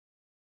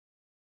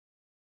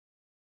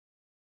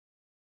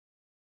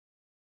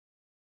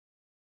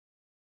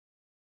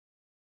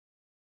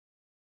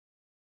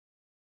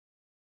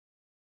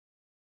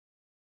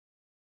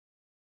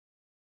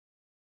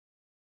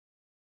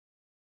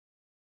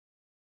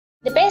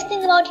The best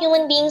thing about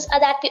human beings are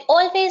that we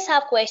always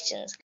have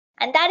questions,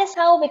 and that is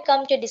how we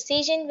come to a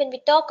decision when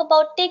we talk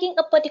about taking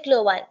a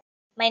particular one.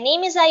 My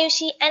name is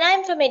Ayushi and I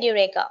am from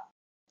Edureka.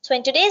 So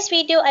in today's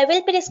video, I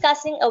will be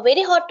discussing a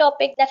very hot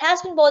topic that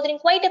has been bothering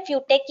quite a few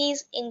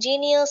techies,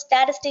 engineers,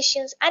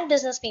 statisticians and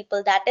business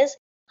people, that is,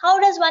 how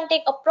does one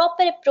take a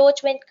proper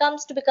approach when it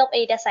comes to become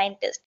a data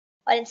scientist?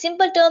 Or in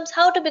simple terms,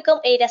 how to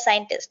become a data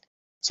scientist.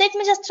 So let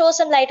me just throw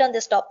some light on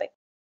this topic.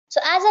 So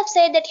as I've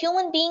said that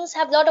human beings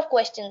have a lot of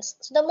questions.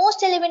 So the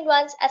most relevant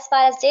ones as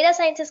far as data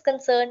science is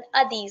concerned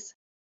are these.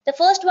 The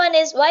first one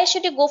is, why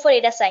should you go for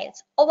data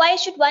science? Or why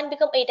should one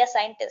become a data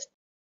scientist?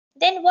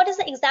 Then what is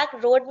the exact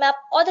roadmap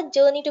or the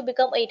journey to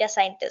become a data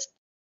scientist?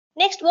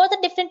 Next, what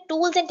are the different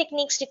tools and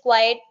techniques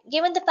required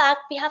given the fact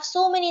we have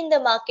so many in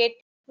the market,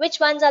 which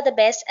ones are the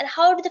best and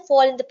how do they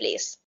fall into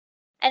place?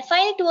 And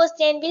finally, towards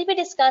the end, we'll be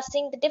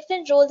discussing the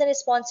different roles and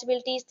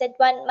responsibilities that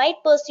one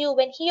might pursue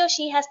when he or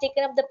she has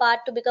taken up the path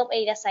to become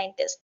a data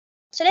scientist.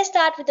 So let's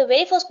start with the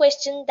very first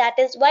question, that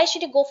is, why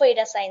should you go for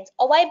data science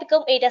or why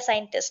become a data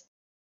scientist?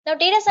 Now,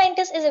 data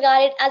scientist is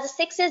regarded as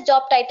the sexiest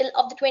job title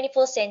of the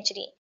 21st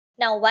century.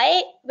 Now,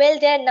 why? Well,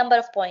 there are a number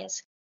of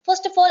points.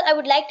 First of all, I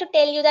would like to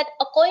tell you that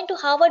according to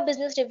Harvard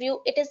Business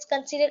Review, it is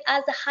considered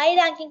as the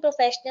high-ranking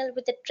professional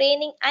with the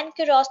training and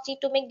curiosity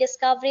to make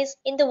discoveries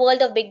in the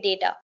world of big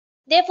data.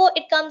 Therefore,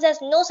 it comes as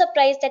no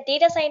surprise that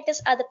data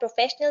scientists are the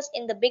professionals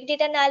in the big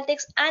data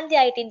analytics and the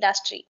IT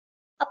industry.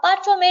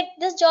 Apart from it,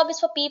 this job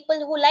is for people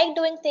who like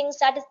doing things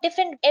that is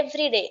different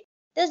every day.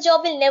 This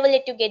job will never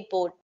let you get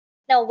bored.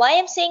 Now, why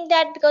I'm saying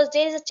that? Because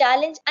there is a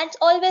challenge and it's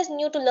always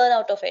new to learn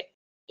out of it.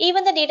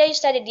 Even the data you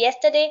studied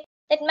yesterday,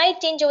 that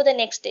might change over the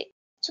next day.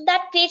 So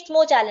that creates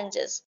more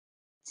challenges.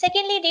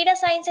 Secondly, data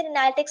science and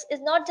analytics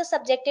is not just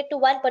subjected to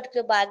one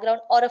particular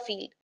background or a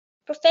field.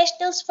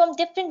 Professionals from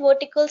different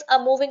verticals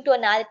are moving to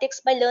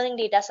analytics by learning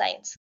data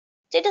science.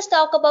 Let us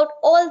talk about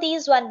all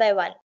these one by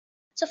one.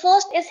 So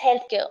first is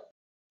healthcare.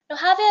 Now,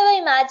 have you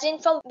ever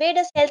imagined from where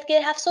does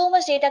healthcare have so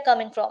much data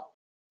coming from?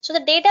 So the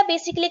data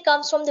basically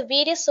comes from the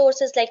various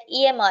sources like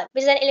EMR,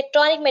 which is an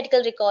electronic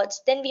medical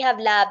records. Then we have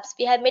labs,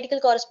 we have medical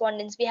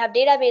correspondence, we have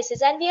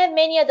databases, and we have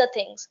many other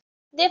things.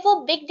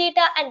 Therefore, big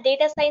data and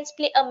data science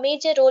play a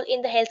major role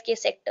in the healthcare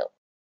sector.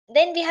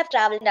 Then we have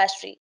travel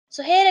industry.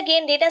 So here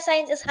again, data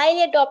science is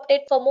highly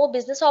adopted for more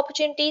business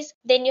opportunities.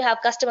 Then you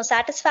have customer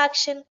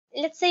satisfaction.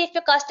 Let's say if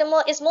your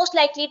customer is most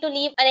likely to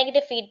leave a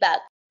negative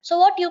feedback. So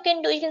what you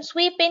can do, you can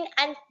sweep in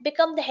and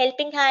become the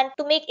helping hand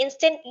to make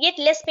instant yet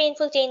less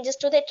painful changes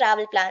to their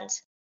travel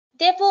plans.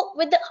 Therefore,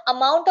 with the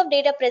amount of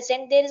data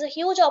present, there is a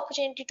huge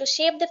opportunity to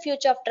shape the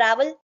future of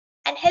travel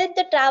and help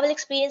the travel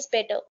experience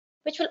better,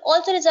 which will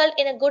also result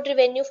in a good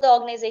revenue for the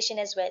organization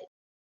as well.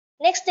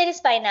 Next, there is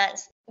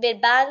finance, where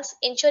banks,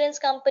 insurance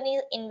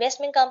companies,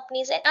 investment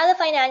companies, and other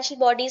financial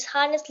bodies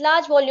harness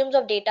large volumes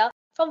of data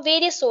from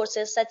various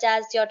sources such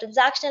as your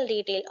transactional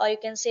retail, or you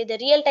can say the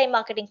real-time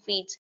marketing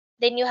feeds.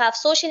 Then you have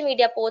social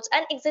media posts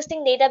and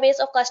existing database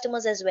of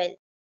customers as well.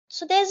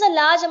 So there is a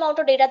large amount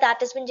of data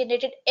that has been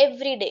generated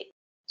every day.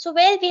 So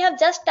well, we have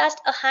just touched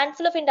a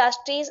handful of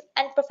industries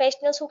and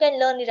professionals who can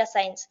learn data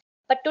science.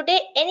 But today,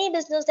 any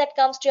business that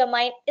comes to your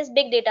mind is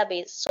big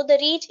database, so the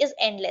reach is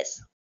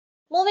endless.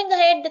 Moving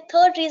ahead, the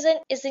third reason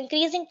is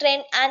increasing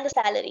trend and the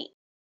salary.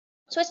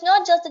 So it's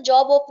not just the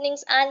job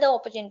openings and the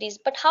opportunities,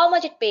 but how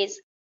much it pays.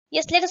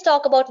 Yes, let us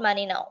talk about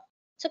money now.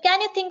 So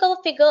can you think of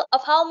a figure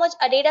of how much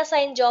a data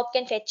science job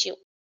can fetch you?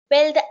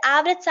 Well, the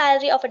average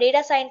salary of a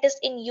data scientist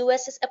in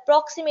US is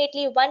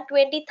approximately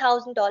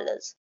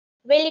 $120,000.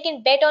 Well, you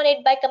can bet on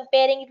it by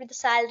comparing it with the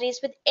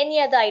salaries with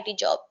any other IT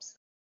jobs.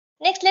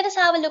 Next, let us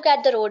have a look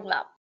at the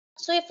roadmap.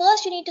 So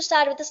first you need to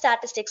start with the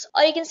statistics,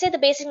 or you can say the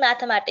basic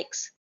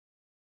mathematics.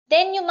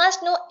 Then you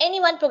must know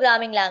any one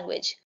programming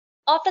language.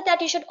 After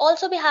that, you should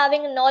also be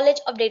having a knowledge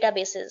of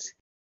databases.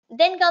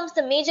 Then comes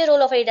the major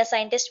role of a data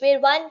scientist, where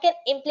one can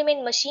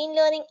implement machine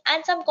learning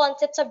and some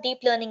concepts of deep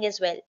learning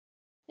as well.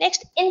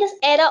 Next, in this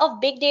era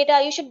of big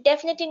data, you should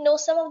definitely know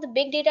some of the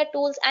big data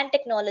tools and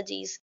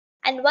technologies.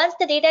 And once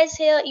the data is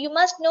here, you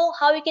must know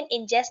how you can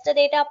ingest the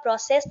data,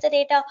 process the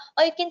data,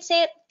 or you can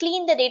say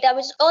clean the data,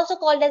 which is also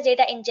called as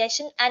data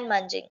ingestion and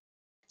munging.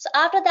 So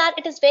after that,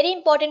 it is very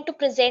important to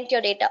present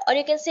your data, or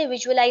you can say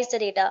visualize the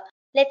data,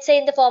 let's say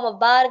in the form of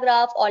bar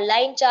graph or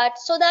line chart,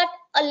 so that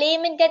a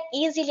layman can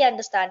easily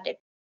understand it.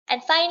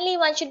 And finally,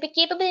 one should be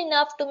capable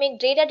enough to make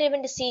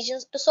data-driven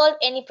decisions to solve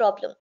any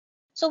problem.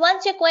 So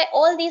once you acquire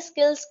all these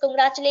skills,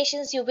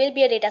 congratulations, you will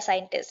be a data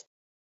scientist.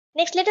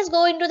 Next, let us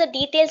go into the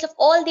details of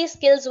all these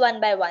skills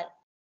one by one.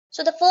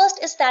 So the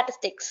first is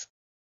statistics.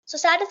 So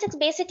statistics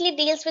basically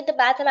deals with the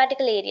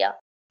mathematical area.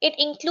 It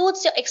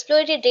includes your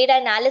exploratory data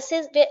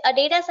analysis, where a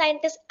data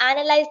scientist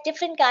analyzes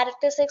different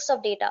characteristics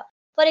of data.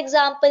 For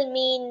example,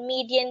 mean,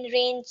 median,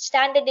 range,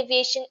 standard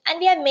deviation, and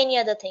we have many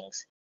other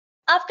things.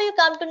 After you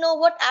come to know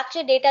what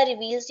actually data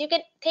reveals, you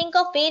can think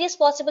of various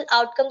possible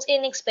outcomes in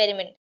an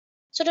experiment.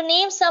 So to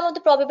name some of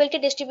the probability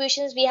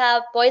distributions, we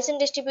have Poisson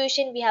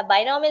distribution, we have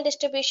binomial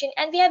distribution,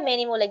 and we have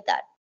many more like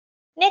that.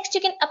 Next,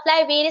 you can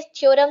apply various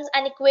theorems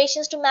and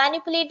equations to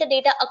manipulate the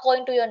data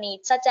according to your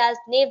needs, such as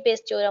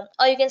Naive-Bayes theorem,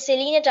 or you can say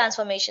linear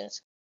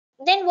transformations.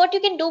 Then what you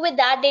can do with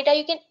that data,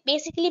 you can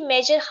basically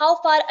measure how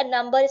far a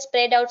number is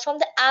spread out from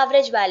the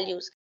average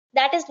values.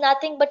 That is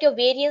nothing but your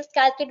variance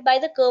calculated by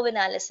the curve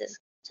analysis.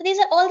 So these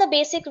are all the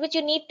basics which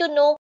you need to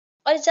know,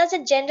 or it's just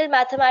a general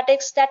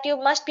mathematics that you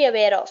must be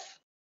aware of.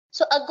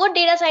 So a good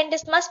data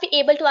scientist must be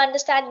able to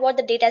understand what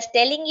the data is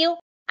telling you,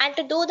 and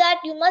to do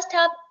that you must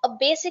have a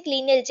basic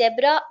linear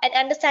algebra, an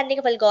understanding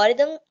of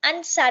algorithm,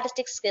 and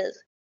statistics skills.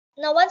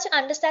 Now once you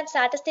understand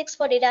statistics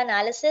for data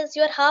analysis,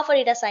 you are half a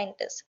data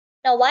scientist.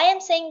 Now why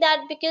I'm saying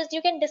that, because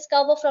you can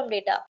discover from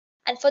data,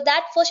 and for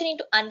that first you need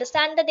to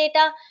understand the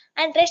data,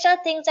 and rest are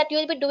things that you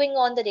will be doing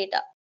on the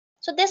data.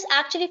 So this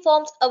actually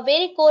forms a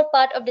very core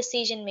part of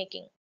decision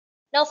making.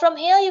 Now from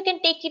here you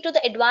can take it to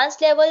the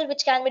advanced level,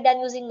 which can be done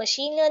using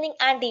machine learning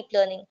and deep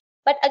learning.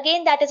 But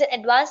again, that is an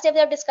advanced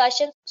level of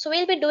discussion, so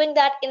we'll be doing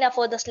that in our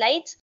further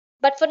slides.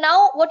 But for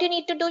now, what you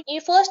need to do, you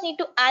first need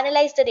to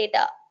analyze the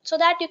data so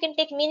that you can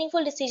take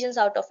meaningful decisions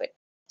out of it.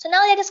 So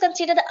now let us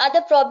consider the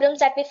other problems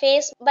that we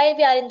face while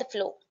we are in the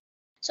flow.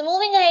 So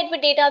moving ahead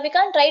with data, we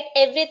can't write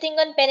everything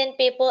on pen and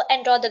paper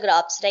and draw the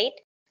graphs, right?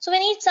 So we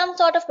need some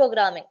sort of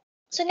programming.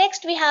 So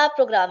next we have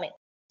programming.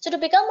 So to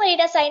become a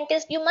data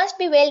scientist, you must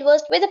be well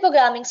versed with the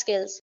programming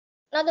skills.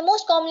 Now the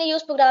most commonly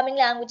used programming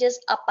languages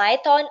are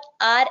Python,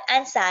 R,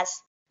 and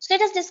SAS. So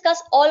let us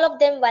discuss all of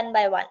them one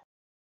by one.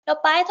 Now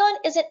Python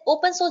is an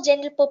open source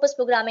general purpose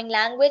programming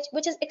language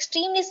which is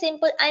extremely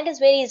simple and is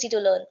very easy to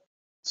learn.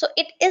 So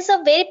it is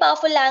a very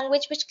powerful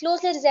language which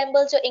closely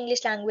resembles your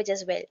English language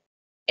as well.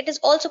 It is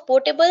also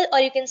portable, or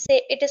you can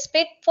say it is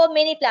fit for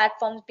many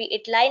platforms, be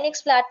it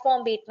Linux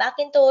platform, be it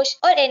Macintosh,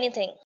 or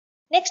anything.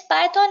 Next,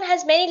 Python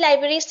has many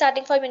libraries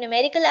starting from your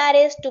numerical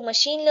arrays to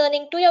machine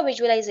learning to your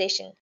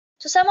visualization.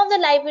 So some of the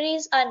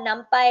libraries are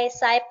NumPy,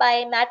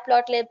 SciPy,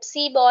 Matplotlib,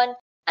 Seaborn,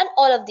 and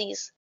all of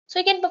these. So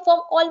you can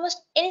perform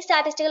almost any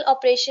statistical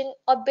operation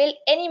or build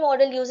any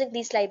model using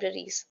these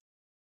libraries.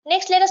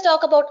 Next, let us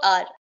talk about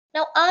R.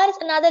 Now, R is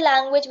another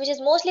language which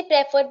is mostly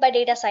preferred by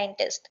data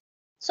scientists.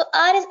 So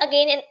R is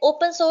again an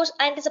open source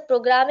and is a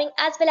programming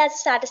as well as a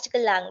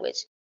statistical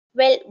language.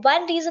 Well,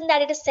 one reason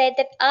that it is said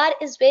that R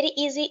is very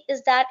easy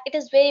is that it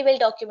is very well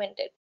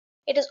documented.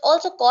 It is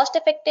also cost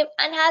effective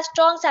and has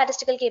strong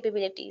statistical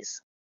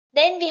capabilities.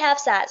 Then we have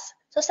SAS.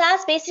 So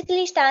SAS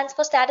basically stands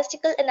for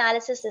Statistical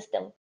Analysis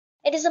System.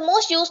 It is the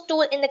most used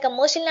tool in the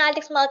commercial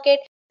analytics market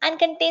and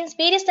contains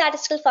various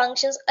statistical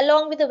functions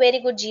along with a very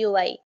good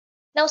GUI.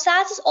 Now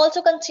SAS is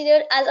also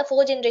considered as a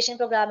fourth generation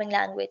programming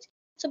language.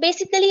 So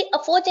basically,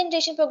 a fourth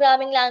generation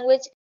programming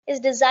language is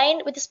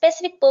designed with a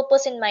specific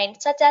purpose in mind,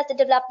 such as the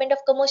development of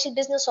commercial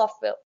business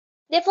software.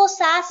 Therefore,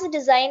 SAS is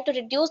designed to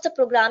reduce the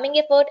programming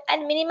effort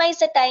and minimize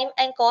the time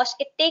and cost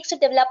it takes to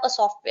develop a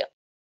software.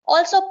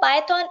 Also,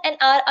 Python and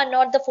R are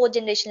not the fourth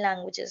generation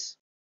languages.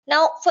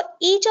 Now, for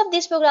each of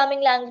these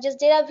programming languages,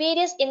 there are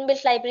various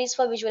inbuilt libraries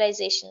for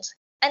visualizations,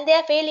 and they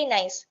are fairly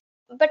nice.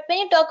 But when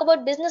you talk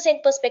about business end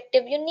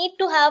perspective, you need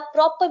to have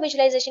proper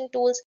visualization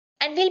tools,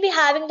 and we'll be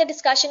having the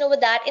discussion over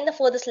that in the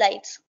further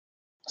slides.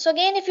 So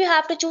again, if you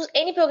have to choose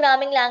any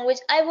programming language,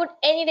 I would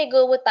any day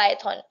go with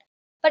Python.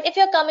 But if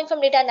you're coming from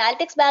data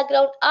analytics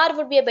background, R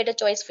would be a better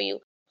choice for you.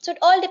 So it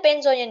all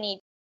depends on your need.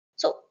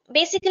 So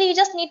basically, you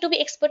just need to be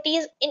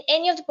expertise in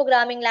any of the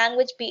programming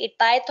language, be it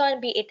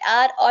Python, be it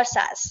R or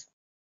SAS.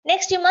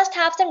 Next, you must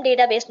have some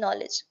database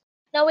knowledge.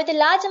 Now, with the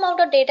large amount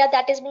of data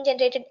that is being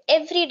generated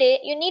every day,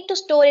 you need to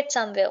store it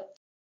somewhere.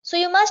 So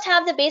you must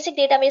have the basic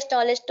database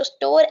knowledge to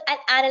store and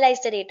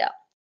analyze the data.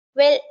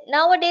 Well,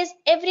 nowadays,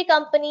 every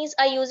companies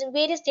are using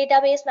various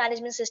database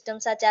management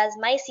systems such as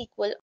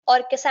MySQL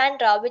or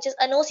Cassandra, which is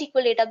a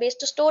NoSQL database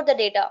to store the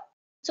data.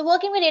 So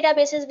working with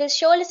databases will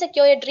surely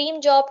secure your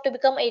dream job to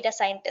become a data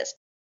scientist.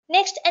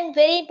 Next and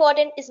very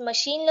important is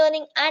machine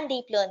learning and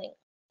deep learning.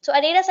 So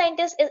a data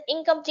scientist is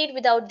incomplete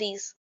without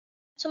these.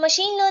 So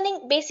machine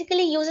learning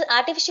basically uses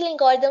artificial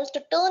algorithms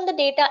to turn the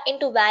data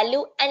into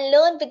value and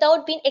learn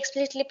without being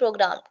explicitly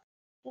programmed.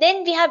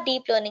 Then we have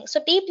deep learning.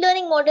 So deep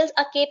learning models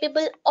are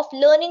capable of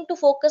learning to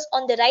focus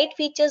on the right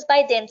features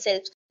by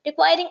themselves,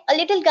 requiring a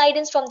little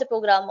guidance from the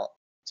programmer.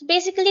 So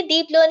basically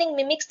deep learning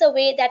mimics the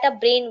way that our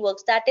brain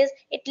works, that is,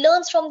 it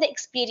learns from the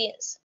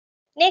experience.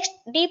 Next,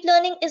 deep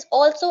learning is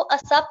also a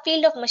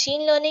subfield of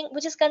machine learning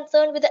which is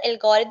concerned with the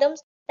algorithms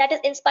that is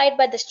inspired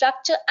by the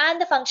structure and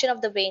the function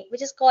of the brain,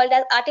 which is called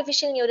as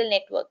artificial neural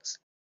networks.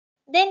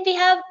 Then we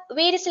have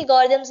various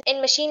algorithms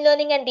in machine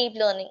learning and deep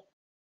learning.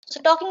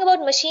 So talking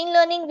about machine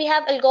learning, we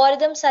have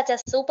algorithms such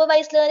as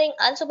supervised learning,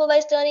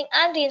 unsupervised learning,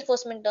 and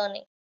reinforcement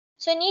learning.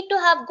 So you need to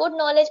have good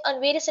knowledge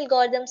on various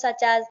algorithms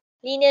such as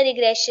linear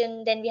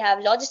regression, then we have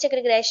logistic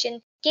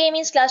regression,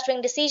 k-means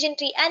clustering, decision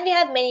tree, and we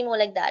have many more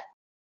like that.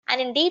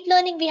 And in deep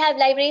learning, we have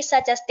libraries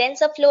such as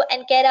TensorFlow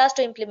and Keras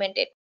to implement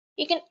it.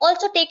 You can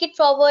also take it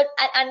forward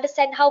and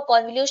understand how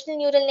convolutional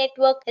neural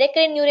network,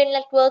 recurrent neural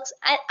networks,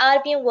 and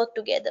RBM work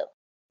together.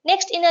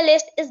 Next in a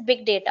list is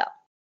big data.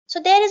 So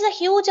there is a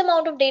huge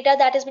amount of data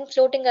that has been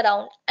floating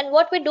around, and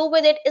what we do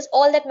with it is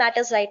all that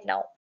matters right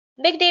now.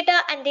 Big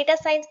data and data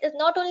science is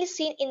not only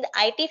seen in the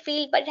IT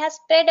field, but it has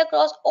spread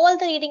across all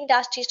the leading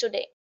industries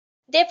today.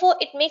 Therefore,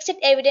 it makes it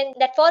evident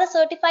that for a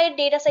certified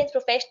data science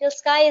professional,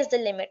 sky is the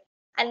limit.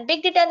 And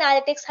big data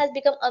analytics has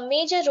become a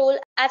major role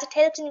as it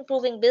helps in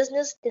improving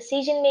business,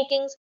 decision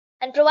makings,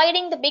 and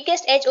providing the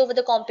biggest edge over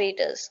the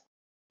competitors.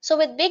 So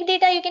with big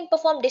data, you can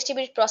perform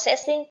distributed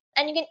processing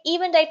and you can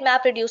even write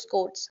map-reduced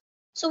codes.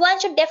 So one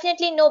should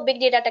definitely know big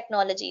data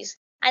technologies.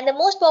 And the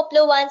most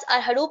popular ones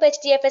are Hadoop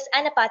HDFS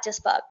and Apache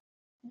Spark.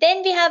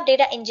 Then we have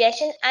data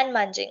ingestion and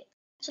munging.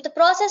 So the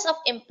process of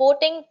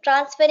importing,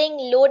 transferring,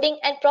 loading,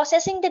 and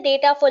processing the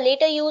data for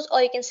later use,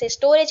 or you can say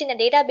storage in a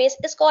database,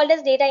 is called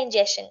as data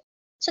ingestion.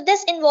 So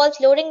this involves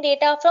loading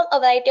data from a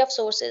variety of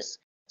sources.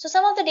 So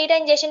some of the data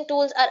ingestion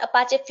tools are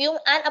Apache Fume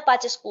and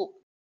Apache Scoop.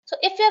 So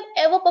if you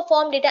have ever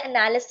performed data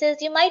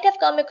analysis, you might have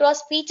come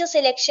across feature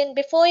selection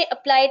before you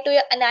apply it to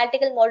your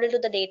analytical model to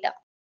the data.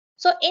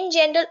 So in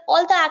general,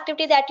 all the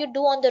activity that you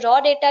do on the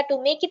raw data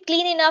to make it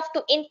clean enough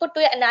to input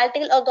to your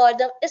analytical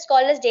algorithm is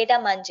called as data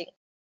munging.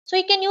 So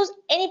you can use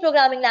any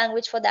programming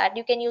language for that.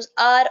 You can use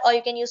R or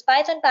you can use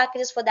Python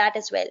packages for that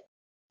as well.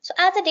 So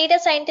as a data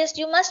scientist,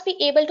 you must be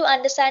able to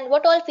understand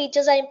what all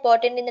features are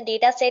important in the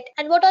data set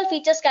and what all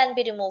features can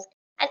be removed.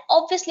 And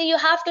obviously you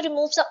have to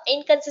remove some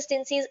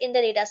inconsistencies in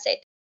the data set.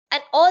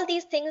 And all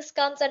these things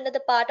comes under the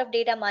part of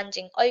data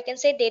munging, or you can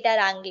say data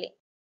wrangling.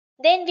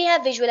 Then we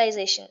have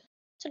visualization.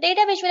 So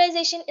data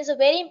visualization is a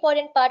very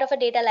important part of a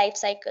data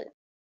lifecycle.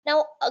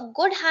 Now, a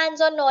good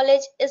hands-on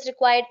knowledge is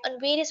required on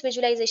various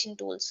visualization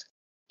tools.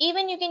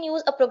 Even you can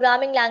use a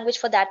programming language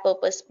for that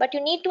purpose, but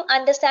you need to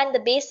understand the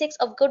basics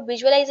of good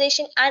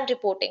visualization and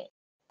reporting.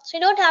 So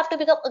you don't have to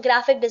become a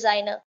graphic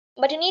designer,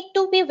 but you need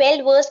to be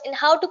well versed in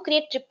how to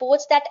create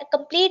reports that a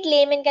complete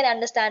layman can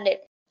understand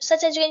it,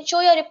 such as you can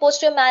show your reports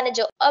to your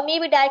manager or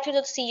maybe directly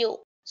to the CEO.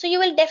 So you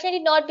will definitely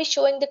not be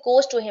showing the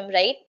course to him,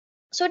 right?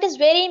 So it is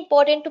very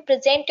important to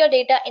present your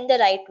data in the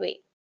right way.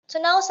 So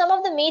now some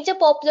of the major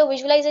popular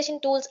visualization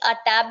tools are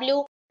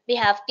Tableau, we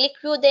have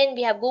ClickView, then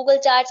we have Google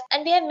Charts,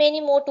 and we have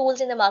many more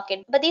tools in the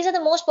market. But these are the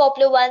most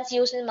popular ones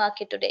used in the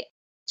market today.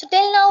 So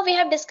till now we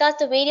have discussed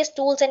the various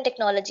tools and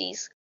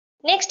technologies.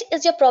 Next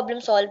is your problem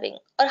solving,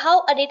 or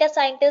how a data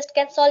scientist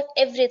can solve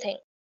everything.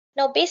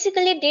 Now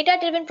basically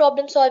data-driven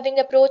problem solving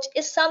approach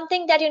is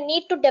something that you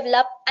need to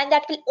develop and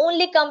that will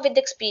only come with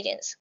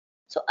experience.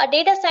 So a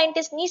data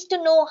scientist needs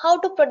to know how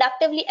to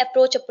productively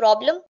approach a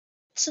problem.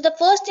 So the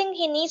first thing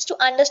he needs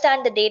to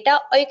understand the data,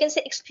 or you can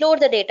say explore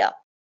the data.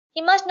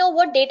 He must know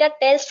what data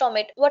tells from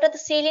it, what are the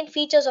salient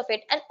features of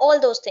it, and all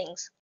those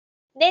things.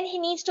 Then he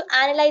needs to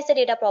analyze the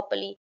data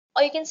properly,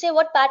 or you can say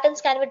what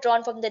patterns can be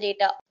drawn from the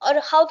data,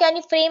 or how can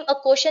you frame a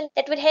question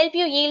that will help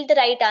you yield the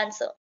right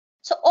answer.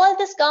 So all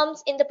this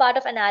comes in the part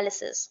of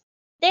analysis.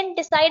 Then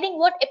deciding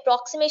what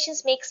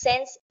approximations make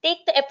sense,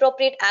 take the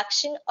appropriate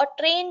action, or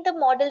train the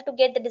model to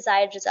get the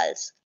desired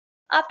results.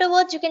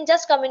 Afterwards, you can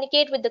just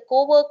communicate with the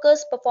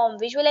co-workers, perform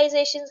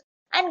visualizations,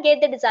 and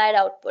get the desired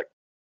output.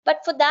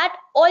 But for that,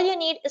 all you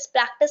need is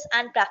practice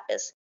and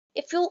practice.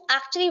 If you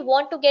actually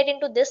want to get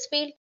into this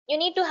field, you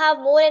need to have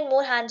more and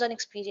more hands-on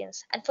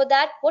experience. And for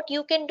that, what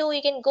you can do,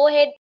 you can go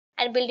ahead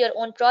and build your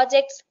own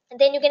projects, and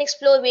then you can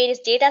explore various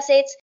data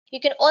sets. You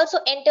can also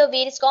enter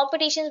various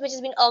competitions which has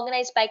been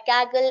organized by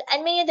Kaggle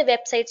and many other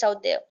websites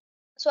out there.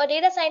 So a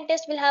data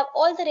scientist will have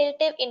all the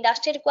relative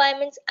industry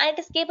requirements and it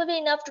is capable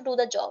enough to do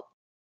the job.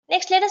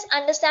 Next, let us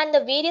understand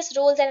the various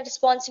roles and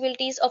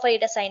responsibilities of a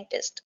data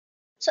scientist.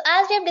 So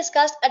as we have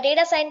discussed, a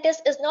data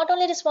scientist is not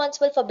only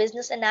responsible for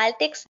business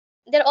analytics,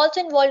 they're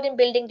also involved in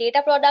building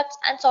data products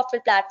and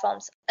software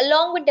platforms,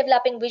 along with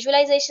developing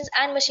visualizations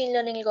and machine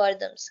learning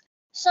algorithms.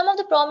 Some of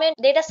the prominent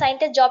data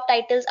scientist job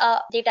titles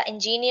are data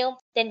engineer,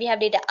 then we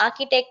have data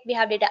architect, we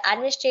have data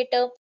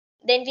administrator,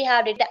 then we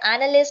have data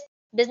analyst,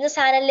 business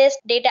analyst,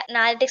 data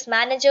analytics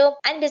manager,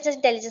 and business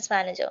intelligence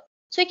manager.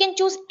 So you can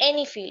choose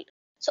any field.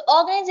 So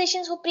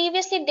organizations who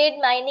previously did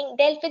mining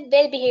dealt with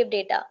well-behaved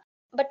data.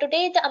 But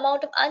today the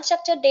amount of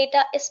unstructured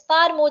data is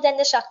far more than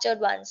the structured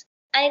ones,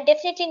 and it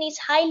definitely needs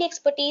highly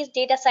expertise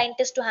data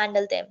scientists to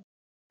handle them.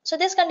 So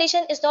this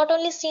condition is not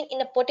only seen in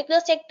a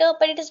particular sector,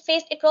 but it is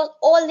faced across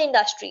all the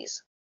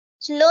industries.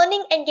 So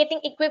learning and getting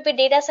equipped with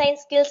data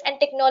science skills and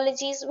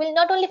technologies will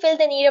not only fill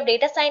the need of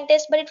data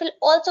scientists, but it will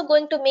also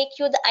going to make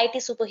you the IT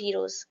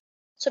superheroes.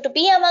 So to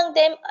be among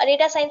them, a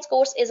data science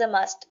course is a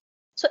must.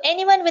 So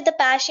anyone with the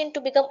passion to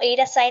become a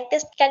data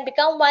scientist can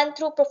become one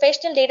through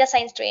professional data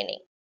science training.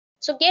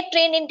 So get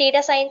trained in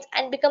data science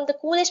and become the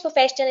coolest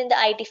professional in the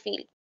IT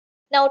field.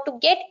 Now, to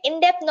get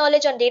in-depth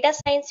knowledge on data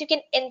science, you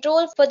can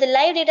enroll for the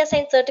live data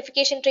science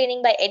certification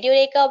training by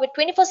Edureka with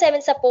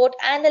 24/7 support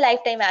and the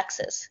lifetime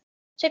access.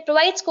 So it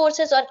provides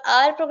courses on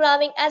R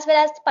programming as well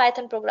as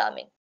Python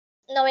programming.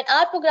 Now, in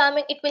R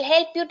programming, it will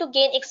help you to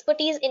gain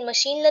expertise in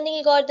machine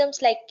learning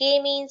algorithms like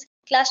k-means,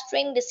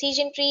 clustering,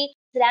 decision tree,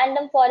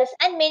 random forest,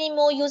 and many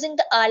more using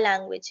the R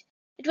language.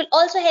 It will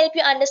also help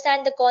you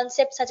understand the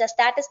concepts such as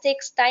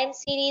statistics, time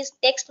series,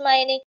 text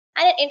mining,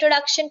 and an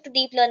introduction to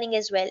deep learning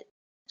as well.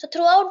 So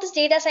throughout this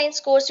data science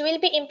course, you will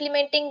be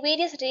implementing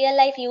various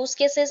real-life use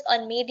cases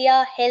on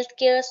media,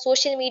 healthcare,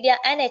 social media,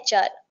 and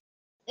HR.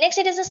 Next,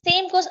 it is the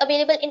same course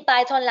available in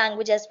Python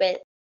language as well.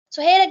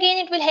 So here again,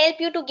 it will help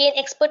you to gain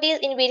expertise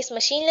in various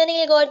machine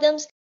learning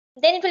algorithms.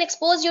 Then it will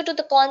expose you to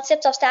the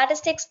concepts of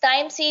statistics,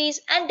 time series,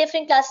 and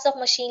different classes of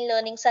machine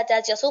learning such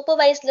as your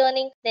supervised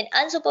learning, then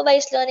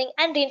unsupervised learning,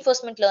 and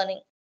reinforcement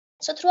learning.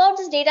 So throughout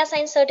this data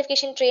science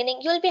certification training,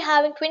 you will be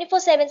having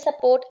 24/7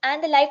 support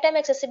and the lifetime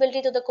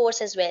accessibility to the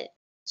course as well.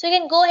 So you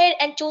can go ahead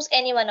and choose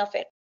any one of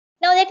it.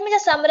 Now let me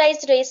just summarize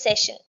today's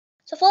session.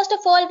 So first of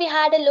all, we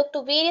had a look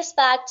to various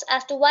facts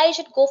as to why you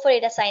should go for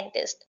data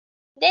scientist.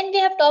 Then we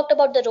have talked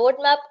about the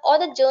roadmap or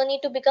the journey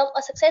to become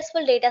a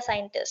successful data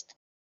scientist.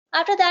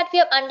 After that, we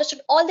have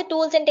understood all the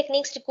tools and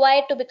techniques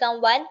required to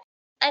become one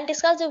and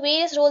discussed the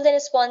various roles and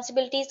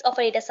responsibilities of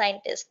a data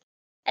scientist.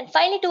 And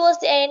finally, towards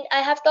the end,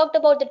 I have talked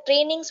about the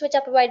trainings which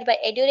are provided by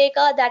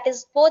Edureka, that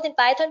is both in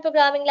Python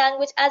programming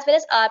language as well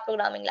as R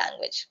programming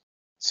language.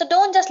 So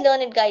don't just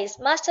learn it, guys,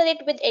 master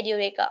it with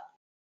Edureka.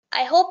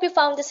 I hope you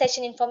found this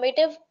session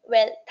informative.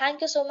 Well,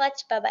 thank you so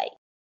much. Bye bye.